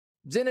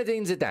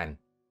Zinedine Zidane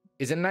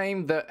is a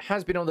name that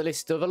has been on the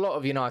list of a lot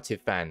of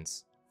United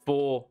fans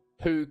for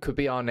who could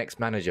be our next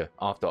manager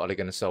after Ole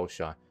Gunnar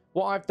Solskjaer.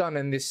 What I've done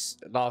in this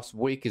last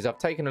week is I've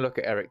taken a look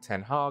at Erik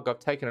ten Hag, I've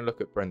taken a look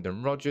at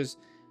Brendan Rodgers,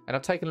 and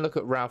I've taken a look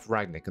at Ralf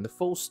Rangnick and the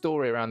full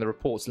story around the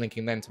reports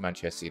linking them to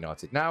Manchester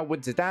United. Now,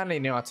 with Zidane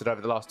in United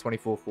over the last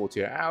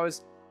 24-48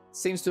 hours,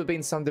 seems to have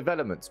been some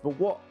developments, but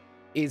what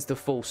is the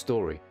full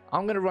story?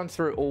 I'm going to run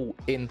through it all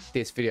in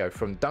this video,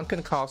 from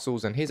Duncan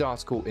Castles and his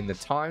article in The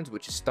Times,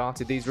 which has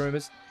started these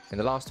rumours in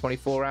the last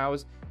 24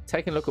 hours,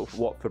 taking a look at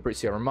what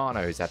Fabrizio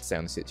Romano has had to say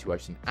on the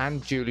situation,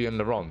 and Julien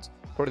Laurens,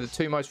 probably the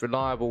two most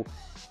reliable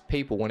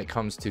people when it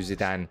comes to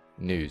Zidane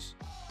news.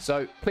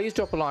 So please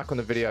drop a like on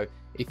the video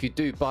if you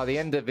do, by the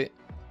end of it,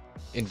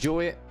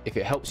 enjoy it, if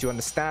it helps you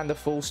understand the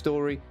full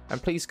story,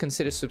 and please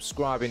consider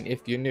subscribing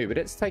if you're new. But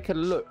let's take a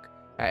look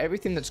at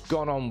everything that's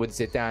gone on with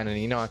Zidane and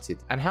United,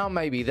 and how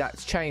maybe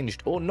that's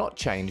changed or not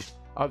changed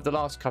over the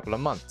last couple of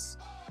months.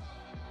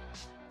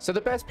 So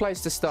the best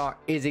place to start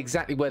is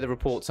exactly where the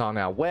reports are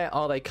now. Where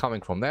are they coming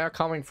from? They are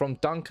coming from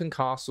Duncan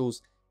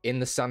Castles in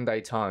the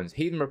Sunday Times.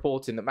 He's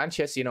reporting that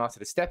Manchester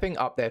United are stepping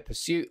up their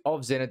pursuit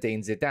of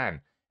Zinedine Zidane.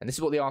 And this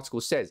is what the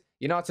article says.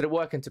 United are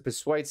working to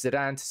persuade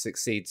Zidane to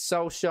succeed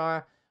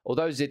Solskjaer.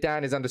 Although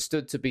Zidane is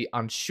understood to be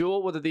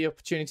unsure whether the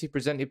opportunity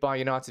presented by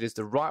United is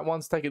the right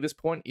one to take at this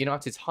point,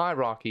 United's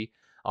hierarchy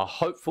are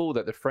hopeful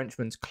that the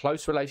Frenchman's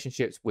close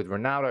relationships with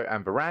Ronaldo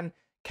and Varane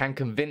can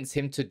convince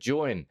him to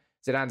join.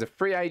 Zidane's a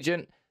free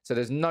agent, so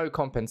there's no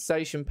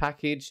compensation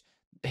package.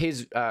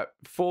 His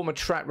former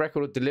track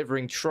record of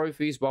delivering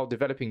trophies while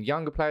developing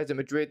younger players at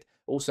Madrid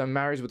also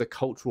marries with a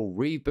cultural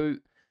reboot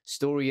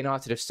story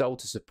United have sold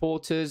to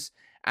supporters,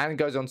 and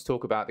goes on to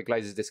talk about the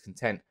Glazers'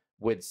 discontent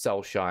with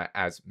Solskjaer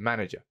as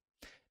manager.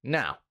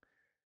 Now,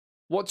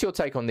 what's your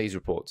take on these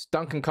reports?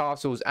 Duncan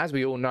Castles, as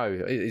we all know,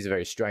 is a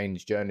very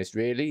strange journalist,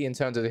 really, in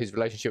terms of his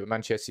relationship with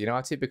Manchester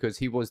United, because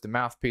he was the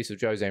mouthpiece of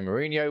Jose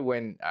Mourinho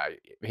when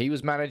he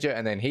was manager,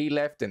 and then he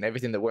left, and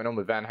everything that went on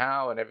with Van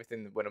Gaal and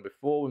everything that went on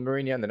before with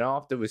Mourinho and then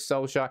after with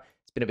Solskjaer,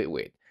 it's been a bit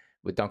weird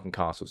with Duncan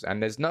Castles.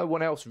 And there's no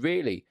one else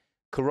really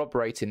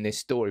corroborating this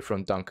story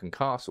from Duncan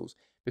Castles,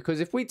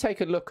 because if we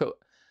take a look at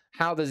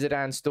how the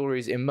Zidane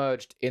stories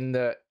emerged in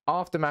the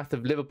aftermath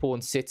of Liverpool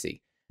and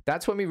City,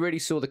 that's when we really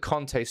saw the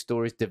Conte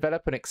stories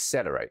develop and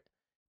accelerate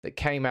that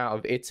came out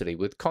of Italy,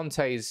 with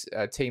Conte's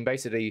team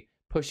basically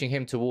pushing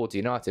him towards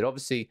United.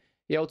 Obviously,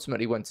 he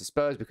ultimately went to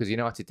Spurs because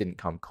United didn't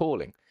come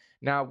calling.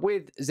 Now,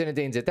 with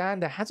Zinedine Zidane,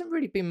 there hasn't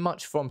really been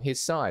much from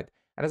his side.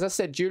 And as I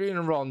said,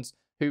 Julien Laurens,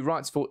 who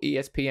writes for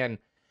ESPN,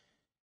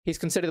 he's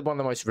considered one of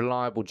the most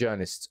reliable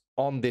journalists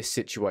on this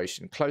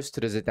situation, close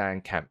to the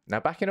Zidane camp. Now,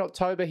 back in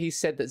October, he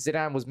said that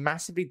Zidane was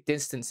massively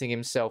distancing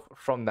himself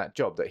from that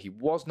job, that he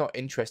was not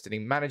interested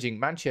in managing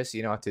Manchester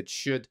United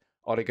should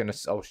Ole Gunnar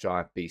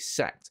Solskjaer be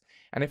sacked.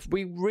 And if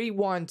we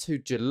rewind to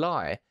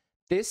July,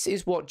 this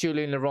is what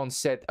Julien Laurens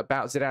said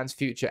about Zidane's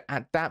future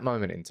at that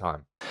moment in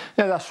time.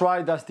 Yeah, that's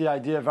right. That's the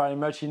idea very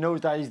much. He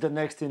knows that he's the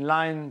next in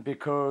line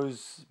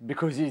because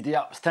he's the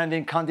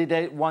outstanding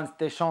candidate once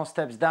Deschamps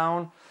steps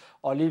down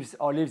or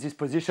leaves his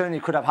position.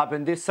 It could have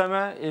happened this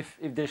summer if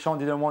Deschamps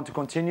didn't want to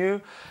continue,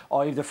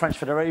 or if the French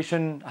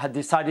Federation had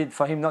decided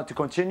for him not to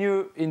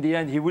continue. In the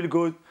end, he will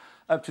go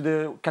up to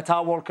the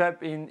Qatar World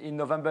Cup in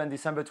November and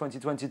December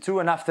 2022.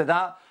 And after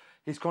that,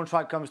 his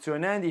contract comes to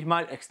an end. He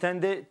might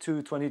extend it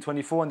to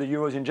 2024 and the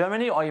Euros in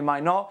Germany, or he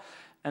might not.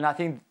 And I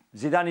think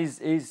Zidane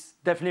is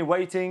definitely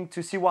waiting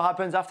to see what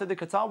happens after the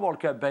Qatar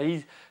World Cup. But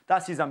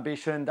that's his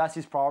ambition, that's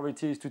his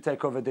priority, is to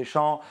take over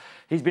Deschamps.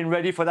 He's been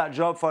ready for that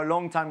job for a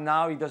long time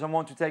now. He doesn't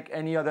want to take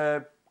any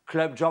other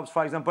club jobs,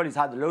 for example. He's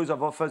had loads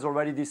of offers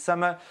already this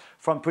summer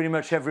from pretty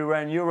much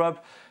everywhere in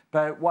Europe.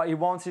 But what he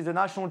wants is the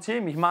national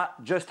team. He might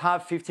just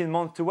have 15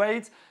 months to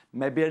wait,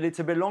 maybe a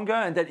little bit longer.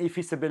 And then if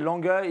it's a bit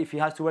longer, if he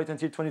has to wait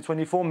until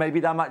 2024, maybe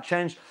that might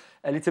change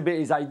a little bit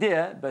his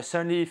idea. But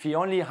certainly if he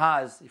only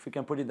has, if we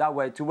can put it that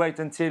way, to wait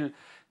until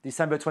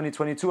December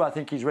 2022, I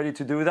think he's ready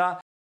to do that.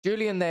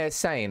 Julien there is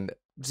saying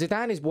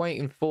Zidane is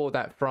waiting for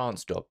that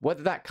France job.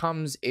 Whether that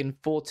comes in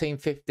 14,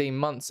 15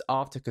 months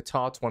after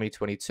Qatar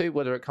 2022,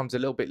 whether it comes a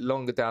little bit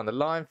longer down the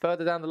line,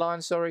 further down the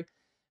line, sorry,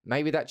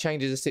 maybe that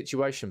changes the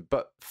situation.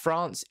 But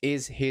France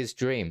is his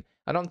dream.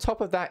 And on top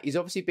of that, he's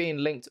obviously being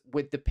linked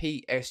with the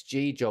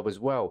PSG job as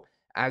well,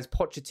 as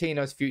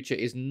Pochettino's future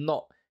is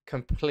not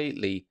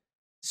completely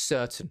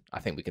certain, I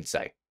think we can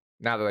say.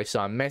 Now that they've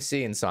signed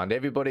Messi and signed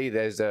everybody,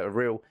 there's a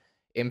real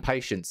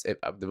impatience.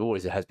 There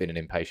always has been an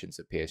impatience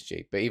at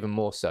PSG, but even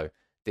more so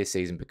this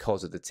season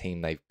because of the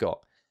team they've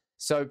got.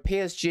 So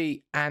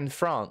PSG and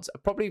France are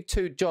probably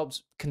two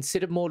jobs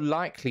considered more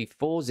likely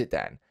for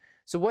Zidane.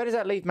 So where does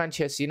that leave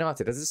Manchester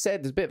United? As I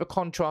said, there's a bit of a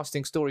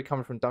contrasting story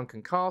coming from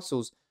Duncan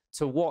Castles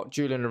to what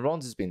Julien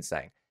Laurens has been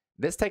saying.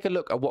 Let's take a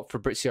look at what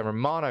Fabrizio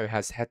Romano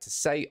has had to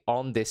say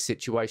on this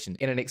situation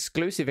in an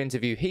exclusive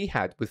interview he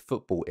had with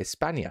Football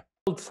España.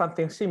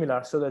 Something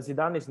similar, so that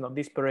Zidane is not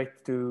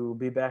desperate to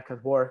be back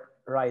at work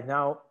right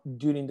now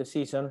during the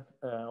season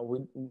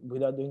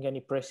without doing any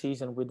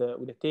pre-season with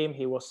the team.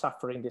 He was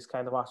suffering this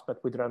kind of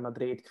aspect with Real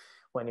Madrid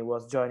when he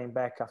was joining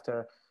back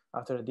after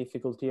the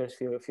difficult years a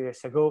few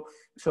years ago.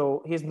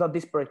 So he's not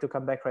desperate to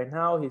come back right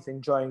now. He's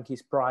enjoying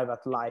his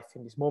private life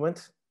in this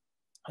moment.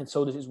 And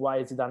so this is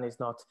why Zidane is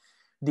not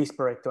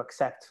desperate to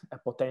accept a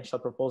potential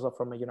proposal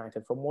from Man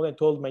United. From what I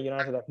told, Man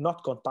United have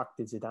not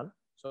contacted Zidane.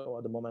 So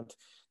at the moment,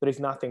 there is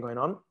nothing going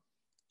on.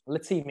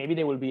 Let's see, maybe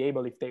they will be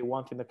able, if they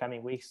want in the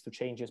coming weeks, to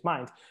change his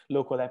mind.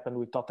 Look what happened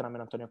with Tottenham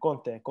and Antonio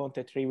Conte.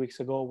 Conte 3 weeks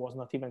ago was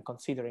not even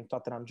considering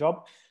Tottenham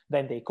job.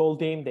 Then they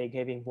called him, they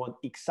gave him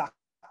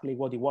exactly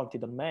what he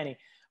wanted on many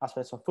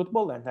aspects of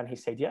football, and then he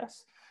said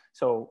yes.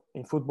 So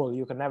in football,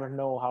 you can never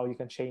know how you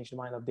can change the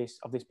mind of these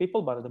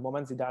people. But at the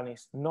moment, Zidane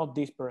is not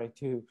desperate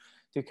to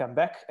come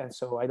back. And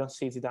so I don't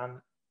see Zidane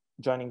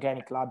joining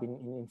any club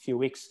in a few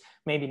weeks.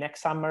 Maybe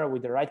next summer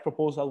with the right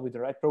proposal, with the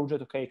right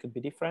project, okay, it could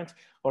be different.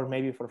 Or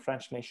maybe for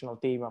French national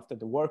team after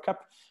the World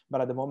Cup.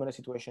 But at the moment, the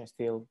situation is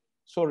still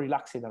so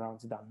relaxing around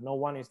Zidane. No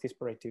one is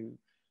desperate to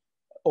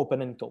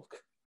open and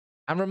talk.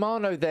 And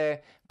Romano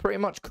there pretty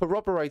much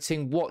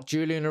corroborating what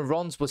Julian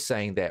Arons was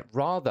saying there,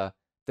 rather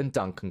than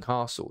Duncan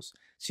Castles.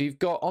 So you've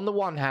got, on the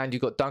one hand,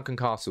 you've got Duncan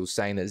Castles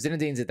saying that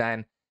Zinedine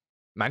Zidane,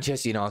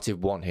 Manchester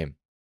United want him.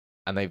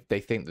 And they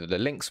think that the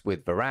links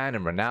with Varane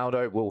and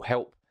Ronaldo will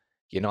help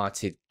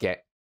United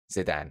get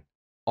Zidane.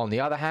 On the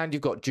other hand,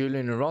 you've got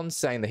Julian Arons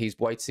saying that he's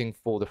waiting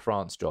for the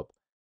France job.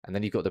 And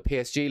then you've got the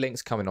PSG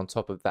links coming on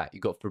top of that.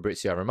 You've got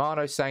Fabrizio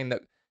Romano saying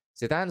that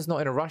Zidane's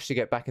not in a rush to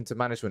get back into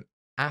management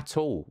at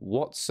all,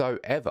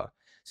 whatsoever.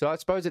 So I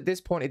suppose at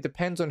this point, it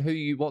depends on who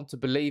you want to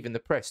believe in the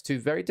press. Two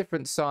very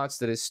different sides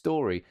to this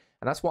story.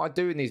 And that's what I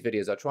do in these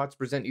videos. I try to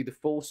present you the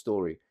full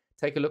story.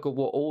 Take a look at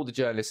what all the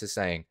journalists are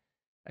saying.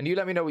 And you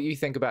let me know what you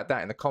think about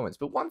that in the comments.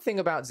 But one thing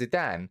about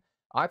Zidane,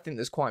 I think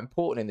that's quite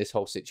important in this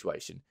whole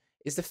situation,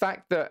 is the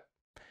fact that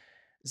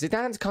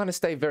Zidane's kind of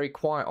stayed very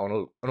quiet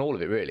on all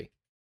of it, really.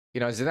 You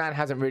know, Zidane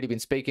hasn't really been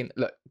speaking.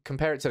 Look,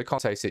 compare it to the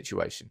Conte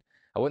situation.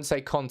 I wouldn't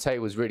say Conte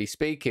was really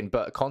speaking,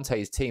 but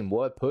Conte's team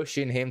were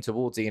pushing him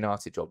towards the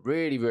United job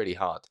really, really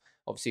hard.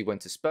 Obviously, he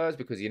went to Spurs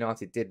because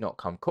United did not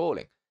come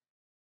calling.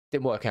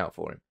 Didn't work out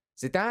for him.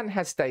 Zidane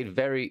has stayed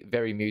very,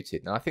 very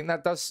muted. And I think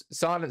that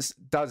silence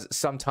does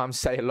sometimes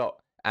say a lot.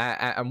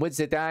 And with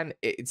Zidane,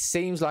 it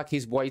seems like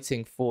he's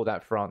waiting for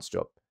that France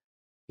job.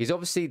 He's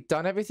obviously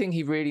done everything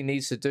he really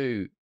needs to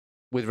do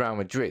with Real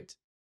Madrid,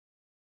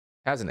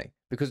 hasn't he?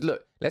 Because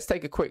look, let's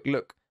take a quick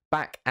look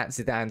back at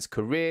Zidane's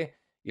career.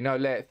 You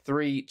know,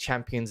 3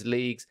 Champions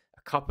Leagues,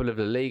 a couple of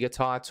La Liga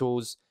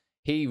titles.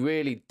 He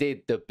really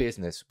did the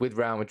business with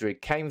Real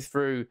Madrid. Came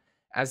through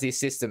as the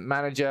assistant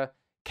manager,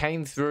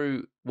 came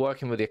through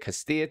working with the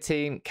Castilla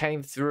team,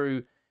 came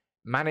through,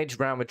 managed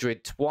Real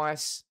Madrid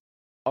twice,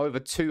 over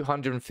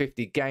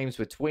 250 games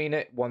between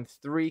it, won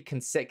 3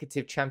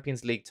 consecutive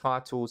Champions League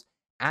titles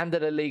and a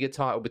La Liga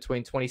title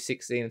between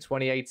 2016 and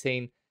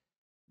 2018.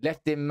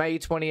 Left in May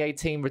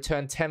 2018,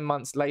 returned 10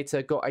 months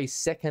later, got a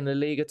second La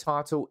Liga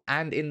title,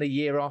 and in the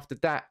year after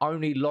that,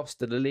 only lost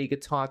the La Liga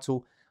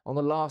title on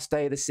the last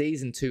day of the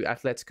season to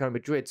Atletico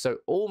Madrid. So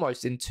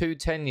almost in 2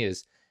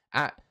 tenures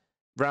at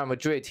Real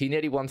Madrid, he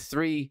nearly won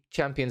 3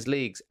 Champions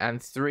Leagues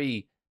and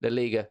 3 La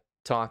Liga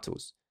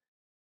titles.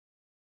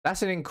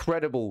 That's an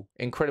incredible,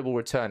 incredible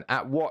return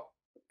at what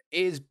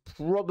is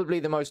probably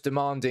the most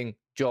demanding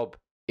job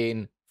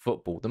in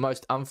football, the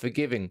most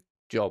unforgiving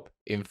job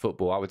in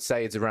football. I would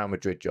say it's a Real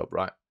Madrid job,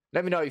 right?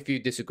 Let me know if you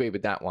disagree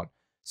with that one.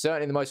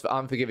 Certainly the most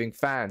unforgiving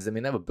fans. I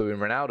mean, they were booing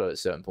Ronaldo at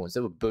certain points.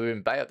 They were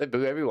booing Bale. They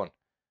boo everyone.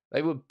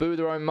 They would boo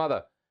their own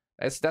mother.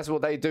 That's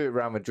what they do at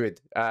Real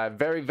Madrid.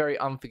 Very, very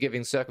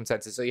unforgiving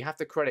circumstances. So you have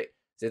to credit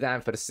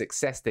Zidane for the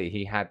success that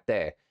he had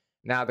there.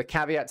 Now, the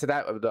caveat to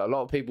that a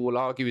lot of people will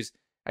argue is,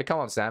 hey, come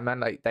on, Sam,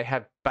 man. They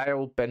had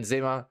Bale,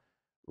 Benzema,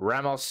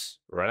 Ramos,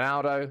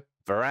 Ronaldo,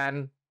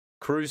 Varane,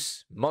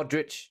 Kroos,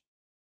 Modric.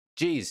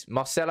 Geez,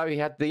 Marcelo, he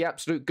had the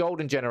absolute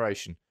golden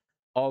generation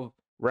of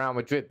Real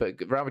Madrid. But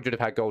Real Madrid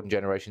have had golden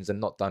generations and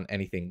not done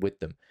anything with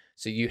them.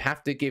 So you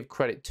have to give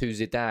credit to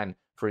Zidane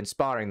for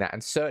inspiring that.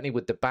 And certainly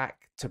with the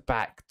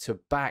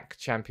back-to-back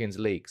Champions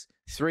Leagues.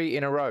 3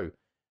 in a row.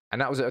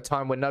 And that was at a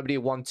time when nobody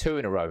had won 2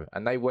 in a row.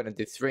 And they went and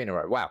did 3 in a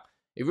row. Wow.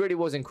 It really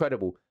was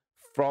incredible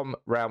from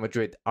Real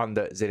Madrid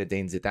under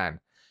Zinedine Zidane.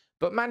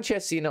 But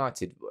Manchester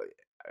United,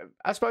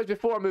 I suppose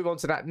before I move on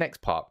to that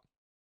next part,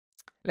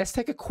 let's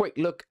take a quick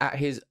look at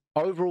his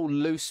overall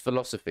loose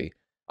philosophy.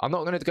 I'm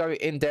not going to go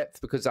in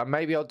depth because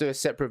maybe I'll do a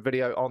separate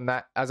video on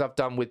that, as I've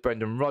done with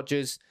Brendan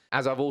Rodgers,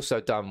 as I've also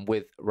done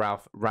with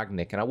Ralph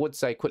Rangnick. And I would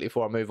say quickly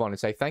before I move on and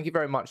say thank you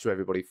very much to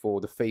everybody for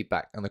the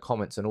feedback and the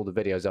comments and all the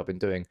videos I've been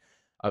doing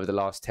over the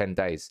last 10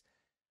 days.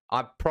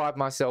 I pride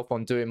myself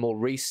on doing more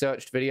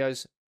researched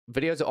videos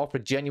that offer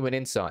genuine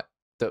insight,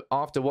 that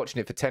after watching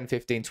it for 10,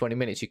 15, 20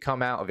 minutes, you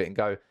come out of it and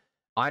go,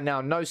 I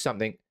now know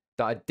something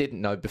that I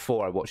didn't know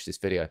before I watched this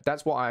video.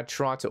 That's what I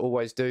try to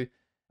always do.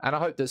 And I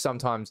hope that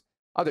sometimes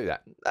I'll do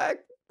that.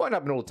 It won't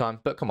happen all the time,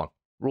 but come on,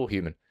 we're all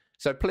human.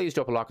 So please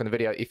drop a like on the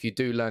video if you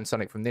do learn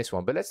something from this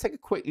one. But let's take a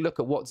quick look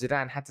at what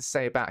Zidane had to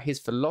say about his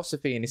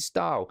philosophy and his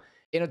style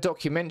in a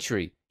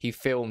documentary he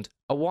filmed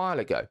a while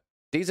ago.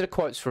 These are the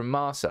quotes from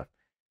Marca.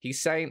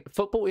 He's saying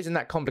football isn't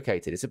that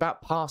complicated. It's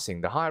about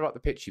passing. The higher up the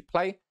pitch you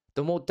play,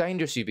 the more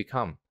dangerous you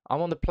become.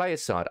 I'm on the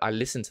player's side. I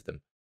listen to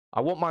them. I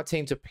want my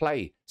team to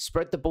play,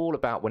 spread the ball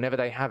about whenever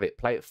they have it,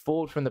 play it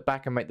forward from the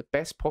back and make the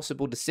best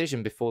possible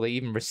decision before they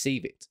even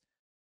receive it.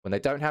 When they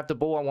don't have the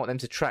ball, I want them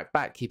to track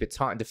back, keep it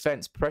tight in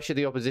defence, pressure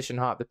the opposition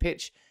high up the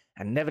pitch,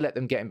 and never let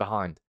them get in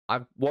behind.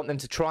 I want them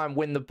to try and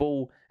win the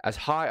ball as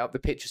high up the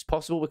pitch as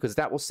possible because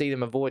that will see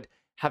them avoid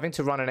having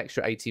to run an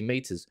extra 80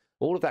 metres.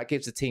 All of that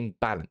gives the team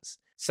balance.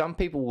 Some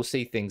people will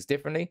see things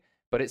differently,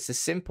 but it's as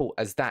simple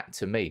as that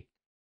to me.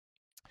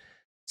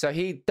 So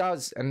he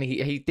does, and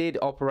he did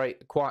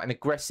operate quite an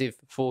aggressive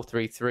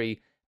 4-3-3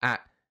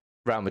 at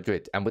Real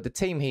Madrid. And with the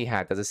team he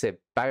had, as I said,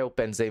 Bale,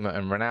 Benzema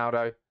and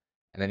Ronaldo,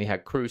 and then he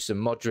had Kroos and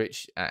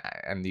Modric,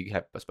 and you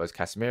have, I suppose,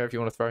 Casemiro if you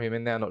want to throw him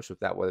in there. I'm not sure if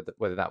that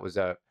whether that was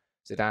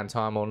Zidane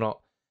time or not.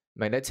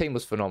 I mean, their team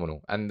was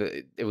phenomenal, and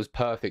it was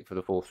perfect for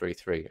the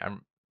 4-3-3,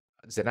 and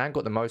Zidane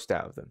got the most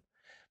out of them.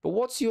 But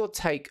what's your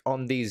take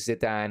on these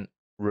Zidane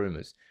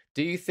rumours?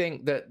 Do you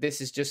think that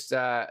this is just,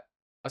 I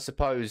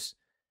suppose,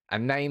 a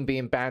name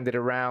being bandied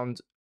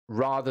around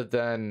rather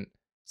than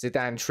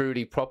Zidane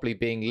truly properly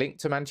being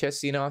linked to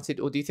Manchester United?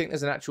 Or do you think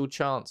there's an actual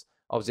chance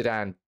of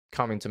Zidane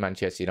coming to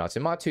Manchester United?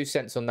 My 2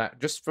 cents on that,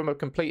 just from a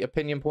complete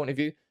opinion point of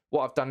view,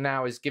 what I've done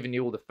now is given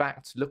you all the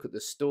facts, look at the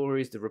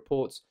stories, the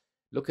reports,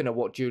 looking at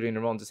what Julian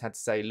Aronda's had to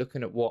say,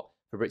 looking at what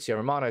Fabrizio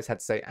Romano's had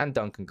to say, and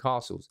Duncan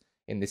Castle's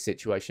in this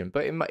situation.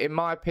 But in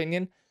my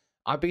opinion,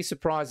 I'd be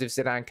surprised if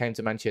Zidane came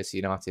to Manchester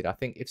United. I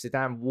think if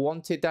Zidane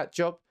wanted that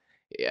job,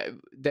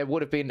 there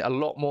would have been a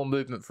lot more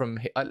movement from,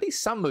 at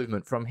least some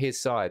movement from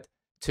his side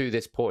to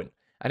this point.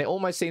 And it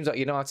almost seems like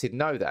United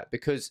know that,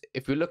 because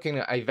if we're looking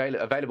at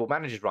available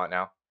managers right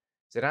now,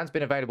 Zidane's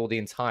been available the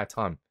entire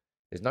time.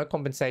 There's no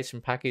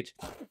compensation package.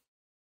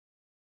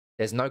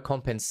 There's no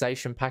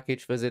compensation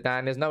package for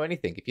Zidane. There's no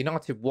anything. If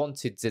United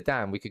wanted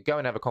Zidane, we could go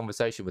and have a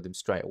conversation with him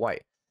straight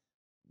away.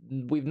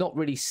 We've not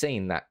really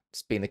seen that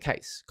being the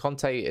case.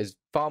 Conte is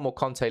far more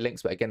Conte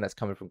links, but again, that's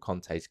coming from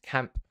Conte's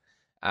camp.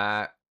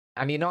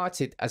 And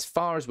United, as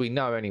far as we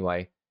know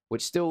anyway,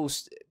 which still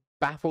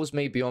baffles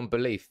me beyond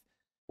belief,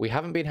 we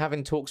haven't been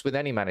having talks with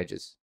any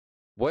managers.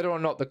 Whether or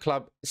not the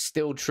club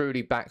still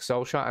truly backs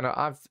Solskjaer, and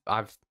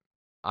I've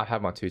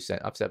had my 2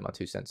 cents. I've said my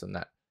 2 cents on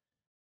that.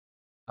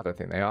 I don't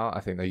think they are.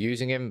 I think they're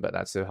using him, but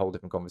that's a whole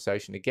different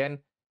conversation. Again,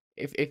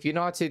 if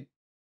United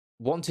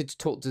wanted to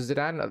talk to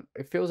Zidane,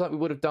 it feels like we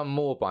would have done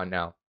more by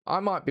now.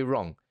 I might be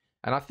wrong.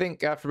 And I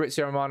think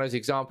Fabrizio Romano's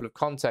example of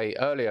Conte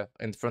earlier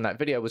from that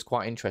video was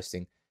quite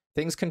interesting.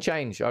 Things can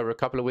change over a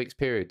couple of weeks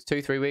period.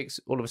 2-3 weeks,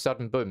 all of a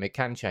sudden, boom, it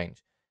can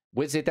change.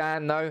 With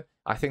Zidane, though,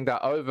 I think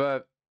that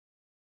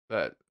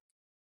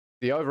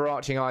the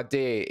overarching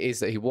idea is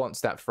that he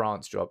wants that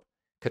France job.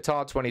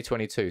 Qatar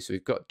 2022. So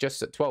we've got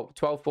just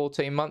 12,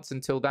 14 months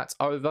until that's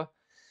over.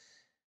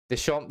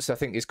 Deschamps, I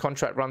think his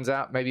contract runs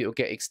out. Maybe it'll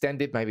get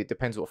extended. Maybe it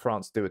depends what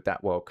France do with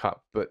that World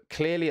Cup. But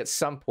clearly at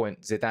some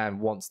point, Zidane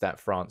wants that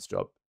France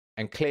job.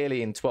 And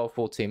clearly in 12,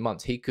 14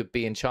 months, he could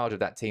be in charge of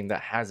that team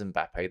that has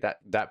Mbappe,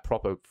 that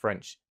proper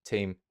French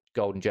team,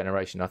 golden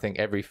generation. I think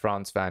every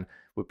France fan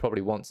would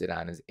probably want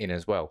Zidane in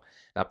as well.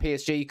 Now,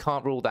 PSG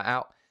can't rule that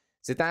out.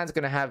 Zidane's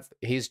going to have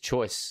his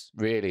choice,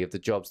 really, of the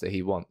jobs that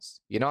he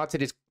wants.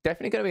 United is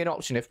definitely going to be an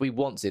option if we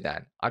want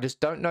Zidane. I just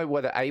don't know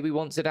whether A, we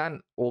want Zidane,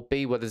 or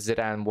B, whether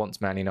Zidane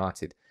wants Man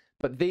United.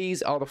 But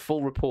these are the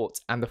full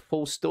reports and the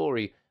full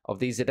story of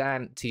these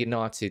Zidane to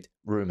United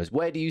rumours.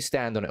 Where do you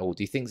stand on it all?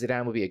 Do you think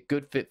Zidane would be a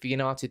good fit for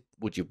United?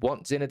 Would you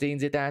want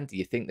Zinedine Zidane? Do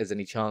you think there's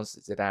any chance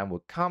that Zidane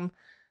would come?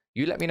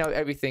 You let me know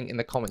everything in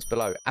the comments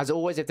below. As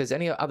always, if there's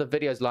any other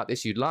videos like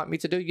this you'd like me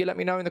to do, you let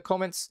me know in the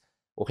comments.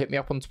 Or hit me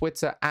up on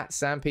Twitter at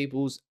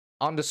 @SamPeoples_.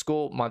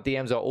 My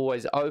DMs are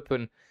always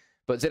open.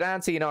 But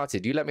Zidane to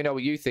United, you let me know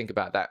what you think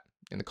about that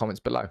in the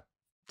comments below.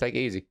 Take it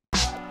easy.